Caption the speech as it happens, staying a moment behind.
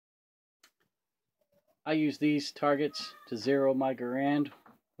I use these targets to zero my Garand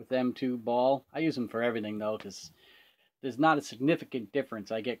with M2 ball. I use them for everything though, because there's not a significant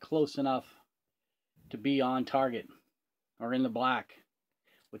difference. I get close enough to be on target or in the black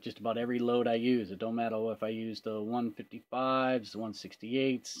with just about every load I use. It don't matter if I use the 155s, the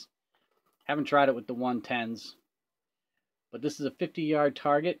 168s. Haven't tried it with the 110s. But this is a 50-yard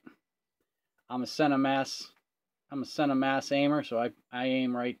target. I'm a center mass aimer, so I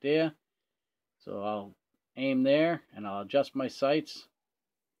aim right there. So I'll aim there and I'll adjust my sights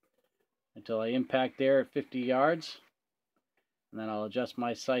until I impact there at 50 yards. And then I'll adjust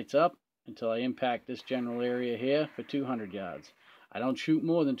my sights up until I impact this general area here for 200 yards. I don't shoot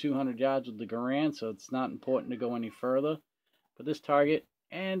more than 200 yards with the Garand, so it's not important to go any further for this target.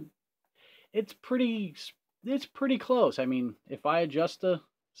 And it's pretty close. I mean, if I adjust the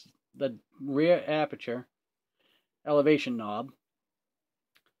rear aperture elevation knob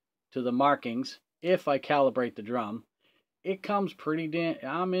to the markings, if I calibrate the drum, it comes pretty damn,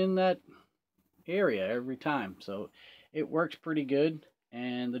 I'm in that area every time. So it works pretty good,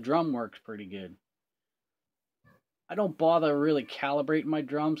 and the drum works pretty good. I don't bother really calibrating my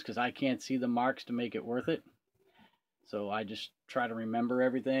drums because I can't see the marks to make it worth it. So I just try to remember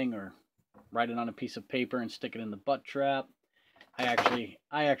everything or write it on a piece of paper and stick it in the butt trap. I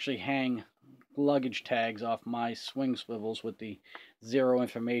actually hang luggage tags off my swing swivels with the zero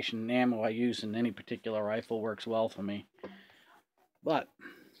information ammo I use in any particular rifle. Works well for me. But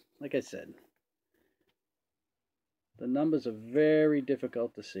like I said, the numbers are very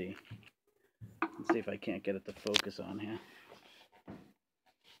difficult to see. Let's see if I can't get it to focus on here.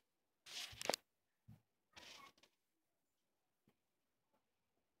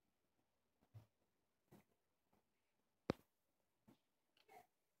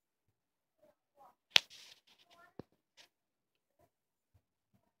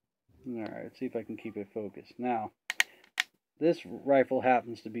 Alright, let's see if I can keep it focused. Now, this rifle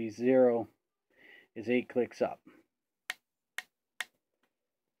happens to be 0 is 8 clicks up.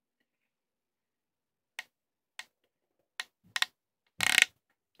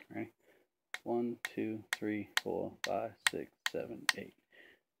 Right? 1, 2, 3, 4, 5, 6, 7, 8.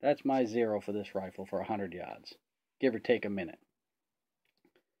 That's my 0 for this rifle for 100 yards. Give or take a minute.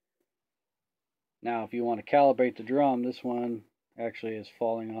 Now, if you want to calibrate the drum, this one actually is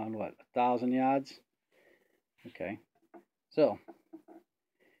falling on, what, 1,000 yards? Okay. So,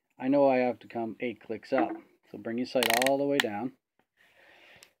 I know I have to come 8 clicks up. So bring your sight all the way down.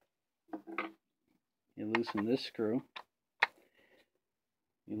 You loosen this screw.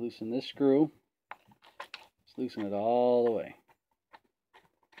 You loosen this screw. Just loosen it all the way.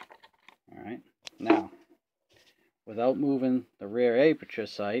 Alright. Now, without moving the rear aperture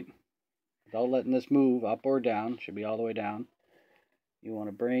sight, without letting this move up or down, should be all the way down, you want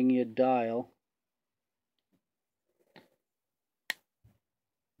to bring your dial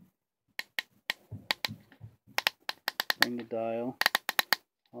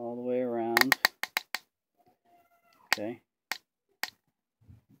all the way around. Okay.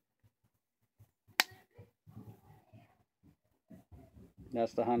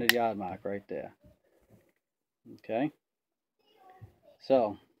 That's the 100-yard mark right there. Okay.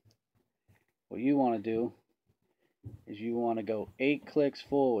 So, what you want to do is you want to go 8 clicks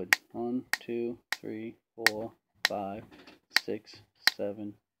forward. 1, 2, 3, 4, 5, 6,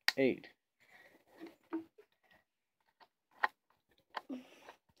 7, 8.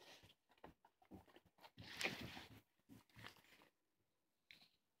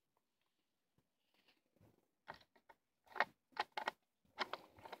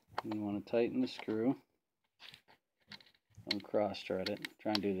 You want to tighten the screw. Don't cross-thread it.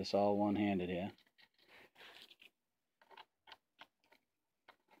 Try and do this all one-handed here.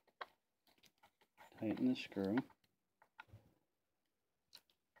 Tighten the screw.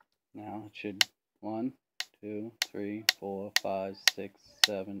 Now it should 1, 2, 3, 4, 5, 6,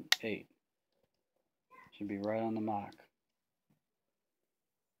 7, 8. Should be right on the mark.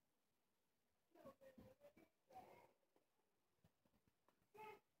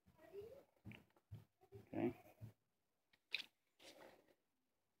 Okay.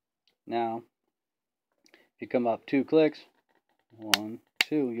 Now, if you come up 2 clicks, 1,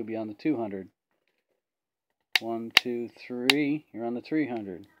 2, you'll be on the 200. 1, 2, 3, you're on the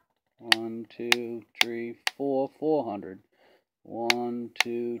 300. 1, 2, 3, 4, 400. 1,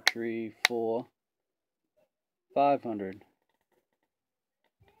 2, 3, 4, 500.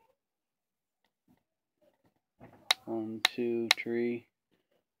 1, 2, 3,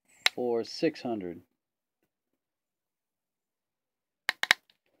 4, 600.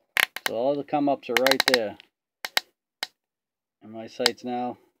 So all the come ups are right there. And my sight's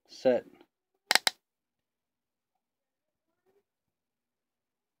now set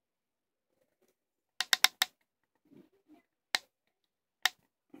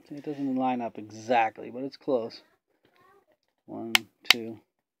It doesn't line up exactly, but it's close. 1, 2.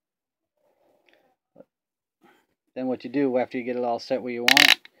 Then what you do after you get it all set where you want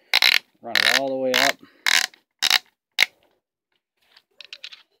it, run it all the way up.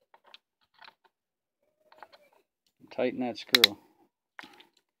 Tighten that screw.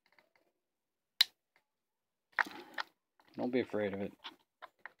 Don't be afraid of it.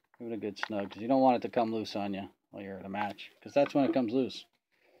 Give it a good snug, because you don't want it to come loose on you while you're at a match, because that's when it comes loose.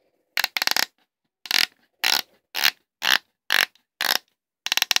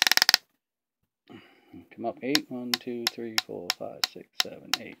 Come up 8. 1, 2, 3, 4, 5, 6,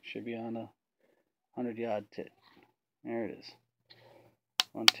 7, 8. Should be on a 100-yard tit. There it is.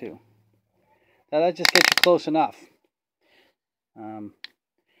 1, 2. Now that just gets you close enough.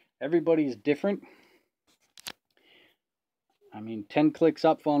 Everybody's different. I mean, 10 clicks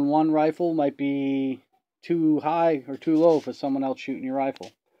up on one rifle might be too high or too low for someone else shooting your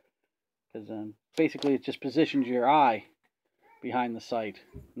rifle. Because basically it just positions your eye behind the sight,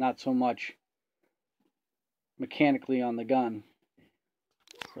 not so much mechanically on the gun.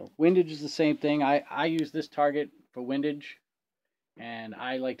 So windage is the same thing. I use this target for windage, and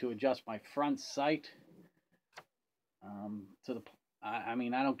I like to adjust my front sight to the. I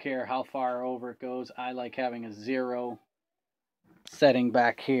mean, I don't care how far over it goes. I like having a 0 setting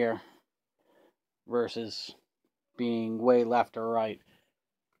back here versus being way left or right.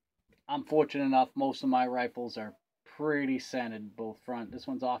 I'm fortunate enough, most of my rifles are pretty centered, both front. This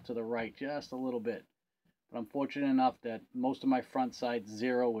one's off to the right just a little bit. But I'm fortunate enough that most of my front sight's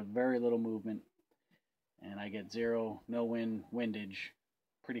 0 with very little movement. And I get 0, no windage,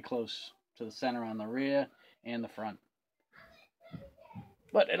 pretty close to the center on the rear and the front.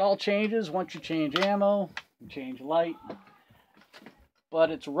 But it all changes once you change ammo, you change light. But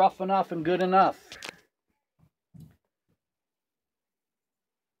it's rough enough and good enough.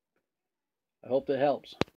 I hope that helps.